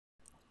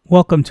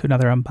Welcome to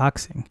another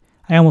unboxing.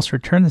 I almost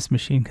returned this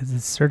machine because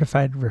it's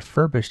certified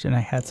refurbished and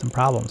I had some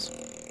problems.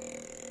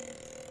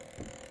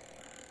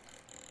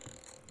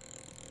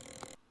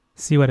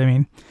 See what I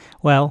mean?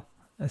 Well,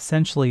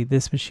 essentially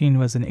this machine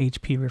was an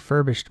HP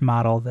refurbished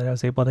model that I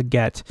was able to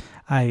get.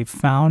 I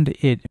found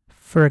it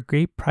for a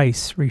great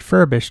price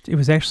refurbished. It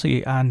was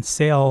actually on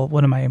sale.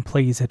 One of my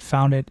employees had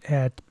found it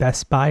at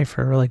Best Buy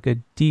for a really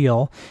good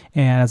deal,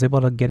 and I was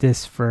able to get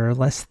this for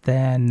less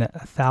than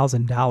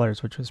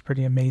 $1,000, which was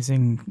pretty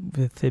amazing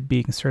with it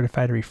being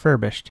certified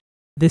refurbished.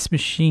 This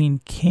machine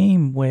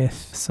came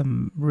with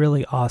some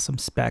really awesome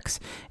specs.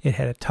 It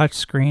had a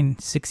touchscreen,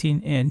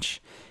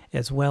 16-inch,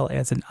 as well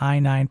as an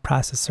i9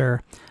 processor,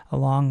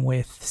 along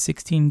with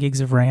 16 gigs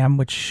of RAM,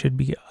 which should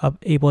be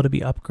able to be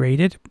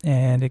upgraded.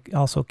 And it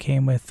also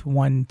came with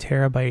 1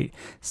 terabyte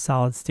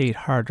solid-state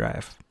hard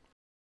drive.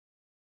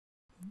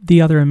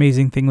 The other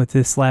amazing thing with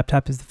this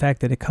laptop is the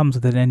fact that it comes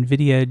with an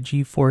NVIDIA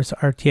GeForce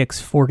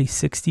RTX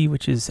 4060,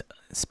 which is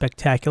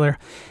spectacular.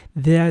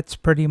 That's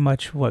pretty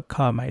much what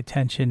caught my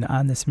attention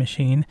on this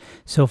machine.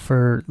 So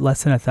for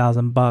less than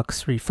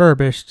 $1,000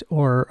 refurbished,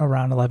 or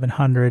around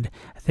 $1,100,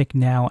 I think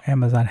now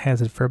Amazon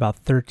has it for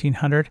about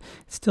 $1,300.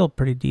 It's still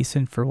pretty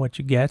decent for what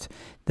you get.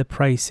 The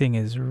pricing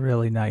is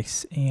really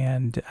nice,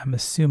 and I'm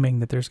assuming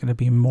that there's going to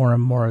be more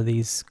and more of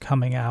these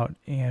coming out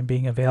and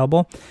being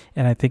available.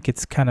 And I think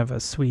it's kind of a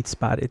sweet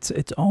spot.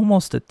 It's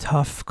almost a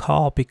tough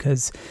call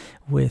because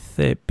with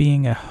it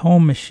being a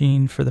home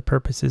machine for the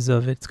purposes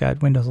of it's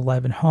got Windows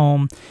 11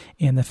 Home,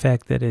 and the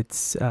fact that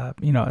it's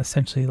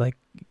essentially like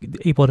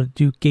able to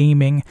do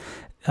gaming,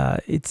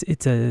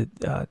 it's a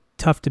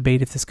tough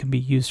debate if this can be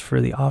used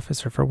for the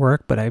office or for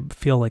work, but I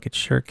feel like it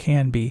sure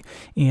can be.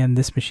 And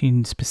this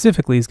machine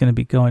specifically is going to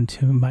be going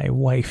to my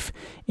wife,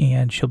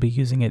 and she'll be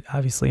using it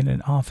obviously in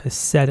an office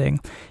setting.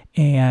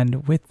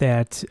 And with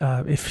that,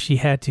 if she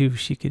had to,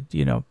 she could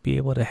be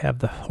able to have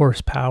the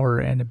horsepower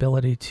and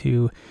ability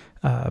to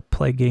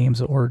play games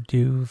or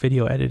do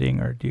video editing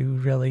or do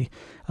really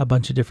a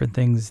bunch of different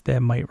things that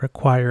might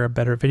require a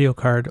better video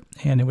card,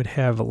 and it would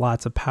have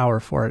lots of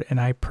power for it. And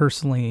I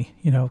personally,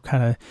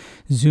 kind of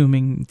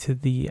zooming to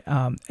the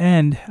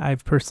end,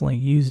 I've personally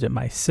used it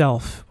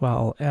myself.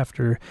 Well,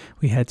 after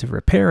we had to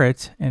repair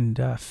it and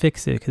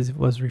fix it because it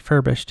was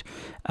refurbished,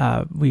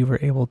 we were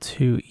able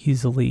to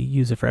easily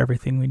use it for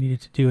everything we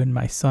needed to do, and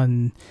my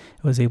son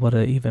was able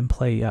to even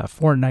play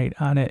Fortnite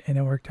on it, and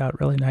it worked out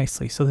really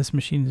nicely. So this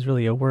machine is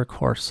really a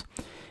workhorse.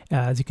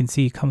 As you can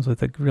see, it comes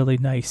with a really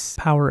nice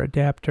power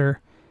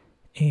adapter,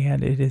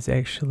 and it is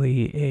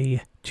actually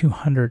a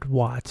 200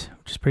 watt,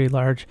 which is pretty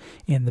large,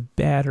 and the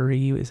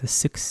battery is a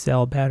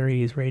 6-cell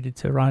battery, is rated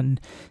to run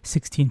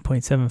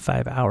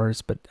 16.75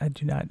 hours, but I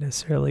do not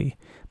necessarily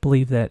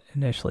believe that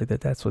initially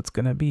that's what's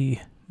going to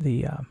be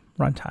the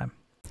runtime.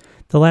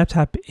 The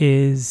laptop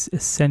is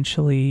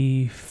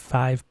essentially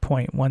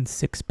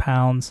 5.16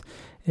 pounds.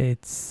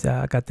 It's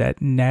got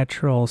that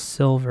natural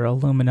silver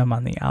aluminum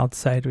on the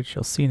outside, which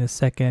you'll see in a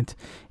second.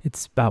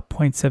 It's about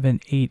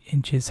 0.78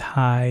 inches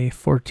high,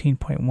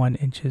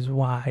 14.1 inches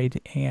wide,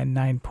 and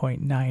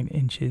 9.9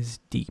 inches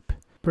deep.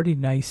 Pretty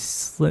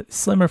nice,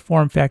 slimmer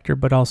form factor,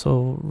 but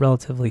also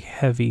relatively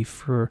heavy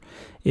for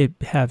it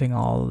having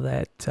all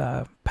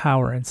that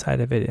power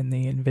inside of it. In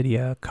the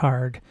NVIDIA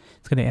card,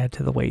 it's going to add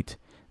to the weight.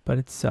 But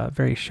it's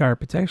very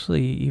sharp. It's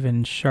actually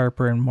even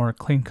sharper and more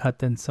clean cut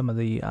than some of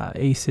the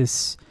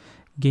Asus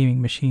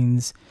gaming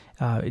machines.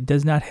 It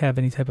does not have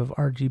any type of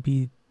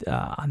RGB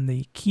on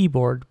the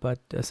keyboard, but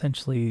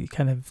essentially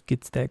kind of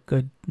gets that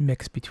good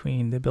mix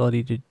between the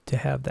ability to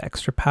have the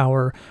extra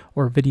power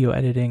or video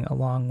editing,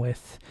 along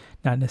with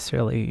not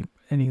necessarily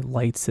any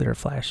lights that are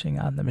flashing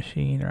on the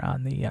machine or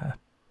on the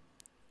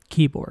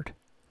keyboard.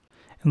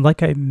 And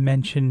like I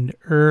mentioned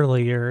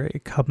earlier,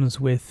 it comes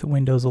with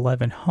Windows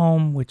 11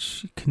 Home,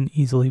 which can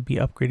easily be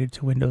upgraded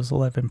to Windows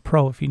 11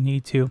 Pro if you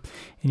need to.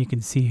 And you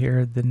can see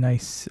here the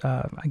nice,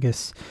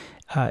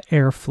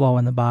 airflow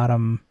in the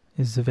bottom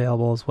is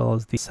available, as well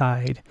as the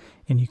side.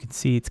 And you can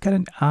see it's got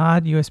an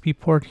odd USB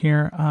port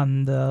here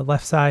on the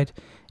left side,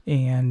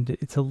 and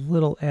it's a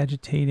little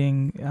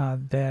agitating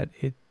that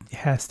it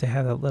has to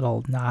have a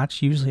little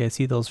notch. Usually I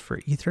see those for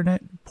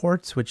Ethernet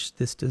ports, which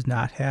this does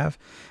not have,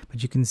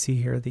 but you can see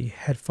here the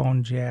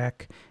headphone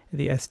jack,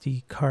 the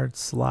SD card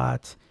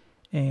slot,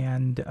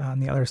 and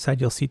on the other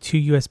side you'll see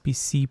 2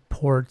 USB-C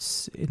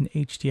ports, an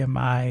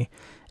HDMI,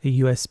 a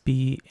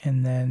USB,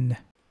 and then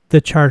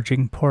the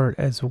charging port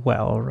as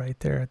well right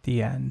there at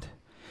the end.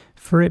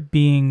 For it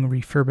being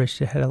refurbished,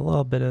 it had a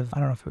little bit of, I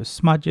don't know if it was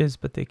smudges,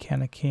 but they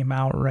kind of came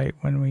out right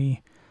when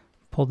we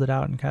pulled it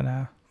out and kind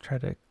of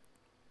tried to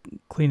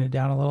clean it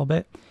down a little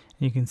bit. And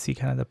you can see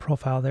kind of the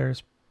profile there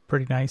is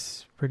pretty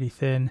nice, pretty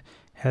thin.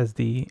 Has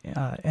the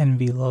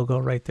NV logo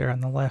right there on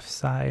the left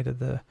side of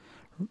the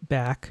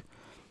back.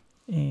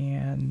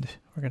 And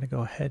we're going to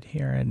go ahead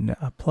here and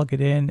plug it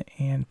in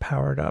and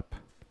power it up.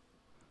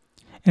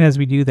 And as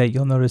we do that,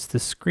 you'll notice the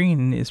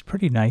screen is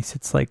pretty nice.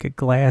 It's like a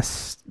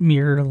glass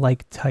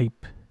mirror-like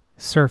type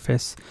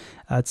surface.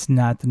 It's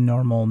not the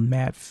normal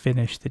matte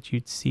finish that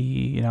you'd see,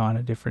 you know, on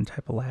a different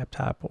type of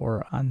laptop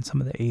or on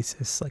some of the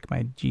Asus, like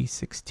my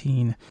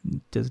G16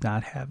 does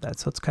not have that.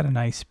 So it's kind of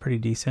nice, pretty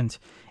decent,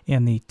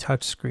 and the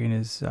touch screen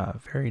is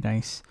very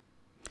nice.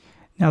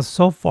 Now,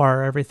 so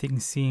far, everything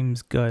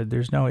seems good.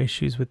 There's no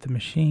issues with the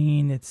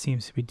machine. It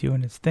seems to be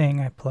doing its thing.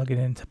 I plug it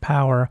into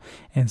power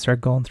and start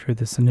going through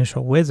this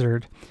initial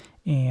wizard,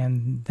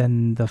 and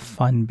then the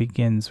fun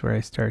begins where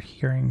I start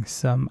hearing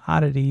some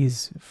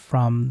oddities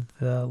from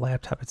the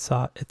laptop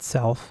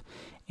itself,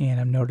 and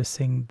I'm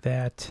noticing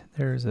that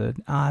there's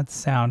an odd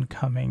sound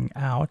coming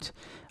out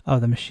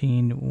of the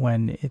machine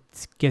when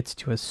it gets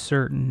to a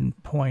certain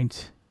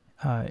point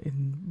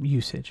in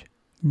usage.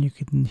 You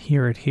can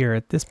hear it here.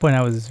 At this point,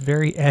 I was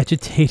very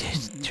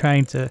agitated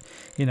trying to,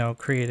 you know,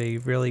 create a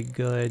really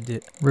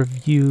good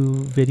review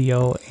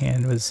video,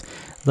 and was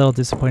a little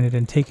disappointed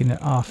and taken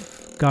off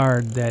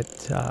guard that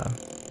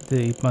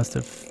they must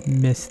have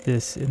missed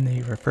this in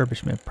the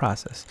refurbishment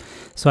process.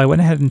 So I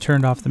went ahead and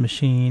turned off the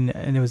machine,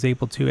 and it was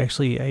able to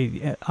actually,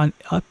 I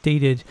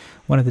updated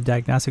one of the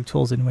diagnostic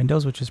tools in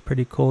Windows, which is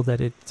pretty cool that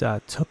it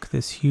took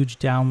this huge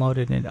download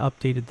and it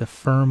updated the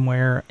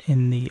firmware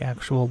in the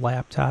actual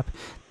laptop.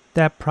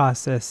 That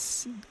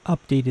process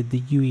updated the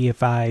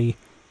UEFI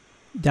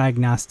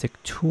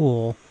diagnostic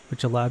tool,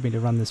 which allowed me to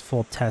run this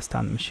full test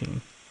on the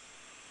machine.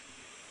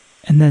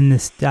 And then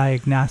this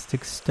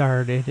diagnostic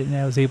started, and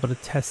I was able to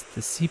test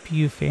the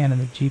CPU fan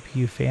and the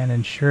GPU fan,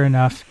 and sure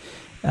enough,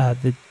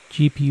 the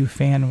GPU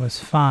fan was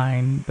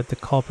fine, but the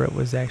culprit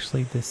was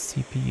actually the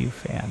CPU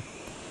fan.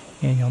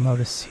 And you'll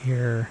notice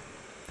here,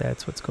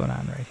 that's what's going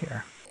on right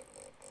here.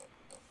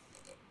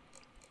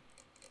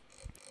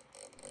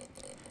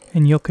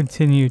 And you'll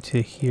continue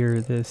to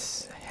hear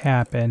this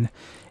happen.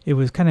 It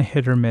was kind of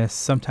hit or miss.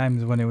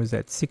 Sometimes when it was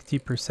at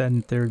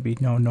 60%, there would be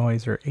no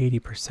noise, or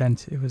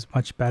 80%, it was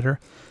much better.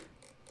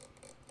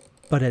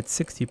 But at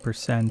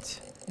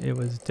 60%, it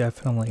was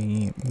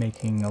definitely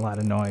making a lot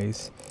of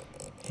noise,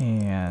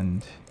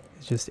 and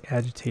it's just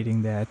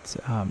agitating that.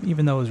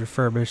 Even though it was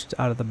refurbished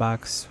out of the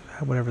box,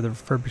 whatever the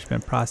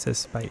refurbishment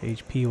process by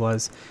HP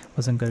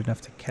wasn't good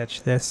enough to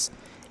catch this,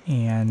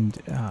 and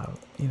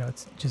you know,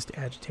 it's just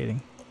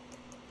agitating.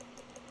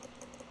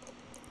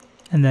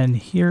 And then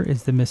here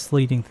is the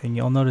misleading thing.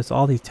 You'll notice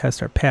all these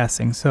tests are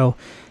passing. So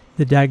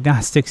the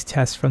diagnostics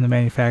tests from the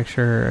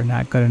manufacturer are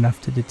not good enough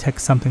to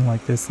detect something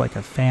like this, like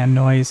a fan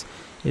noise.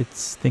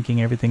 It's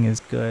thinking everything is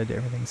good,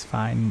 everything's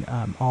fine.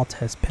 All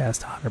tests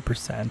passed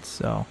 100%.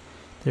 So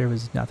there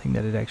was nothing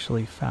that it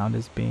actually found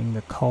as being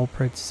the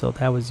culprit. So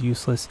that was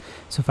useless.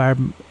 So if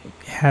I'm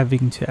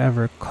having to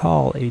ever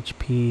call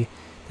HP,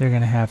 they're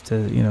going to have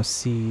to, you know,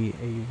 see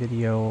a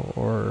video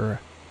or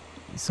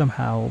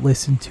somehow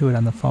listen to it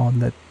on the phone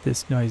that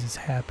this noise is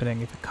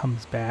happening if it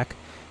comes back,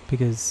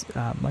 because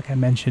like I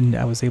mentioned,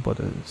 I was able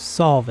to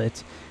solve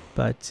it,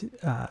 but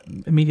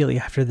immediately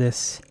after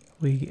this,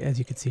 as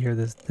you can see here,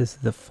 this is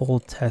the full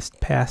test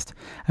passed.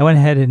 I went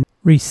ahead and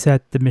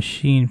reset the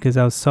machine because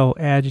I was so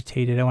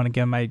agitated. I want to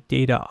get my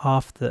data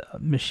off the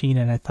machine,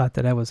 and I thought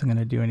that I wasn't going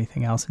to do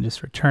anything else and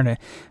just return it.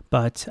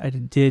 But I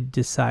did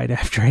decide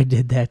after I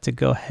did that to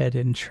go ahead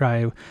and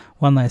try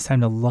one last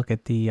time to look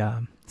at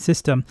the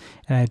system,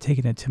 and I had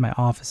taken it to my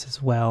office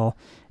as well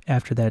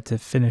after that to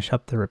finish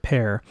up the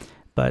repair.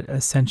 But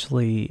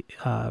essentially,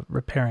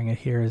 repairing it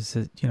here is,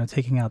 you know,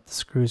 taking out the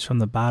screws from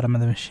the bottom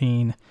of the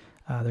machine.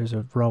 There's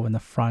a row in the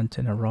front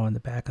and a row in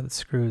the back of the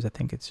screws. I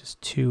think it's just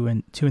two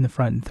in the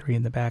front and 3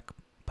 in the back,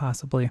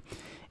 possibly.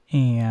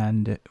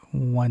 And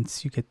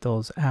once you get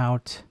those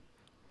out,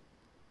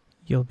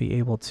 you'll be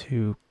able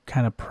to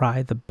kind of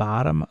pry the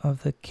bottom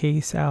of the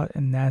case out,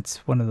 and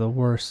that's one of the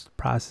worst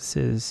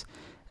processes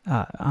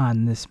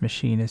on this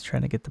machine, is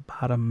trying to get the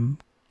bottom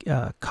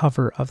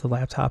cover of the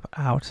laptop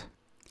out.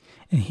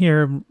 And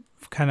here,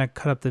 kind of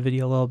cut up the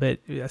video a little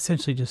bit,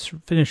 essentially just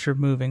finish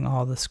removing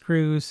all the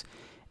screws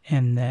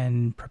and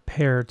then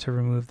prepare to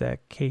remove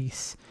that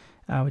case,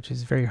 which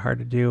is very hard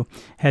to do.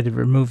 Had to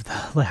remove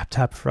the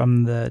laptop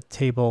from the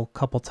table a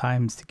couple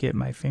times to get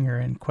my finger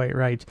in quite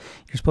right.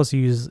 You're supposed to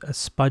use a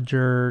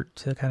spudger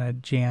to kind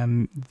of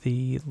jam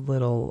the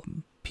little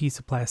piece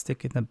of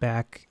plastic in the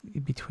back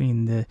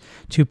between the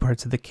two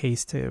parts of the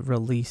case to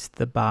release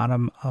the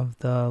bottom of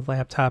the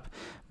laptop.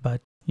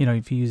 But, you know,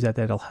 if you use that,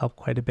 that'll help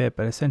quite a bit.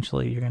 But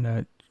essentially, you're going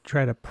to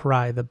try to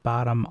pry the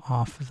bottom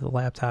off of the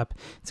laptop.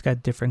 It's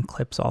got different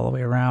clips all the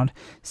way around.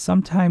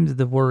 Sometimes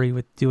the worry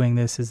with doing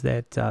this is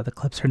that the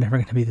clips are never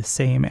going to be the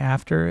same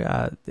after.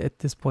 At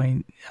this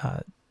point,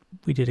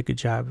 we did a good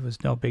job. It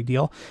was no big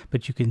deal,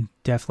 but you can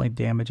definitely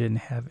damage it and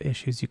have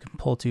issues. You can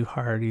pull too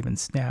hard, even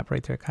snap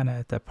right there, kind of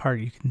at that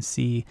part you can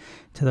see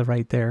to the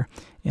right there.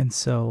 And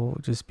so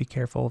just be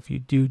careful if you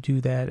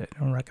do that. I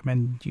don't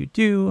recommend you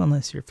do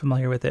unless you're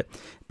familiar with it.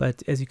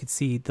 But as you can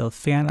see, the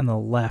fan on the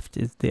left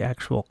is the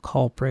actual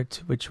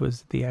culprit, which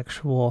was the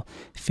actual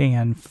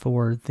fan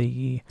for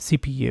the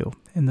CPU.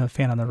 and the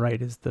fan on the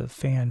right is the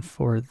fan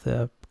for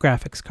the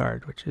graphics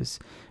card, which is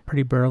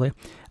pretty burly.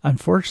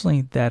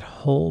 Unfortunately, that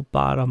whole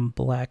bottom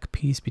black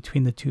piece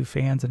between the two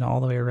fans and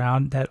all the way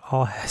around, that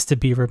all has to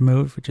be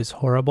removed, which is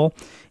horrible.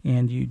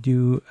 And you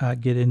do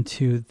get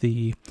into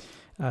the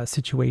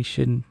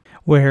situation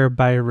where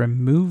by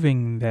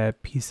removing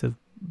that piece of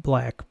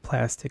black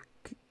plastic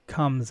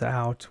comes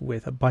out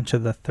with a bunch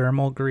of the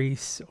thermal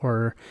grease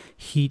or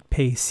heat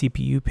paste,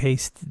 CPU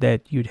paste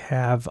that you'd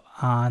have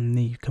on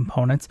the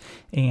components.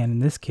 And in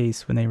this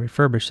case, when they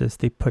refurbish this,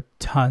 they put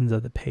tons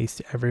of the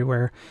paste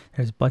everywhere.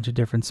 There's a bunch of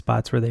different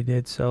spots where they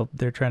did, so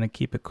they're trying to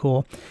keep it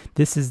cool.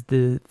 This is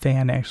the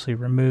fan actually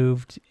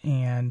removed,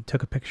 and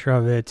took a picture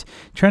of it.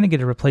 Trying to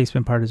get a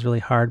replacement part is really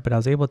hard, but I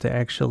was able to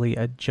actually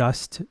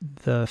adjust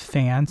the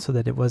fan so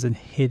that it wasn't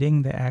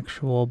hitting the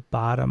actual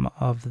bottom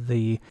of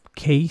the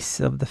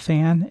case of the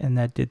fan, and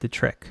that did the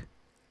trick.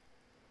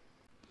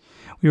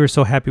 We were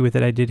so happy with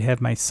it. I did have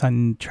my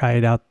son try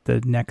it out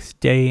the next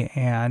day,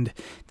 and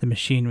the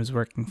machine was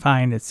working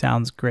fine. It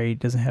sounds great,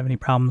 doesn't have any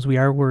problems. We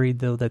are worried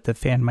though that the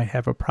fan might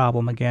have a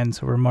problem again,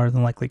 so we're more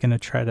than likely going to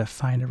try to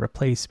find a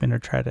replacement or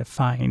try to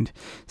find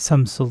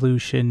some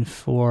solution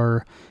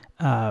for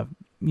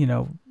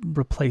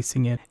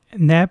replacing it.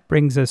 And that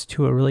brings us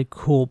to a really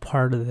cool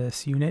part of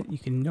this unit. You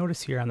can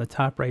notice here on the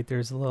top right,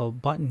 there's a little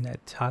button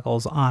that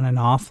toggles on and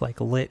off,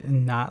 like lit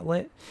and not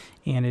lit.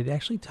 And it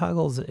actually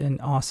toggles an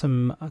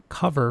awesome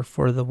cover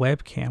for the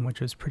webcam,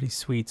 which was pretty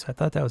sweet. So I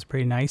thought that was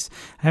pretty nice.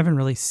 I haven't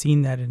really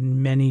seen that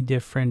in many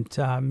different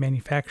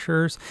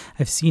manufacturers.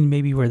 I've seen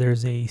maybe where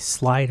there's a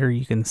slider,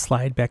 you can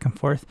slide back and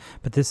forth,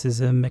 but this is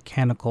a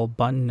mechanical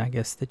button, I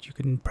guess, that you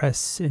can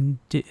press and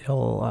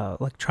it'll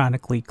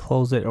electronically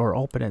close it or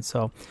open it.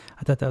 So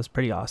I thought that was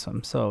pretty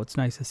awesome. So it's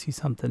nice to see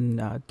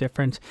something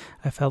different.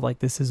 I felt like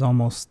this is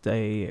almost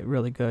a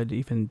really good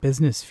even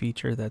business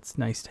feature that's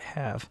nice to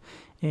have.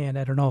 And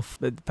I don't know if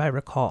I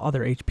recall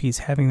other HPs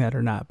having that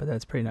or not, but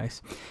that's pretty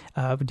nice.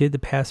 We did the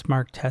pass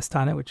mark test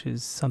on it, which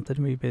is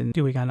something we've been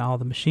doing on all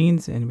the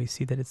machines, and we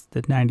see that it's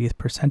the 90th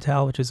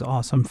percentile, which is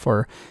awesome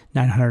for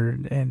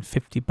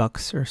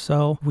 $950 or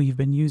so. We've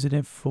been using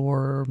it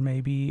for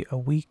maybe a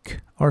week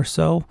or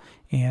so,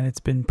 and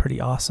it's been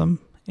pretty awesome.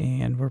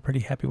 And we're pretty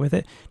happy with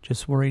it.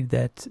 Just worried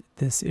that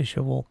this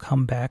issue will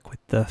come back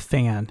with the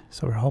fan.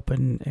 So we're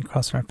hoping and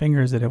crossing our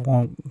fingers that it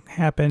won't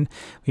happen.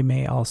 We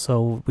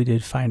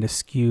did find a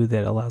SKU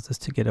that allows us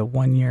to get a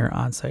 1-year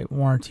on-site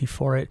warranty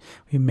for it.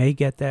 We may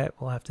get that.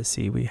 We'll have to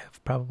see. We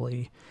have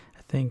probably,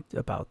 I think,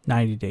 about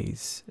 90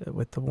 days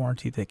with the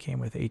warranty that came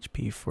with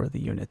HP for the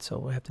unit. So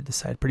we'll have to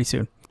decide pretty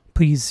soon.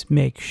 Please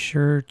make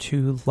sure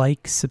to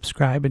like,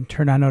 subscribe, and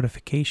turn on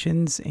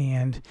notifications,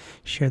 and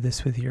share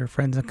this with your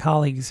friends and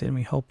colleagues, and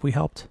we hope we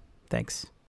helped. Thanks.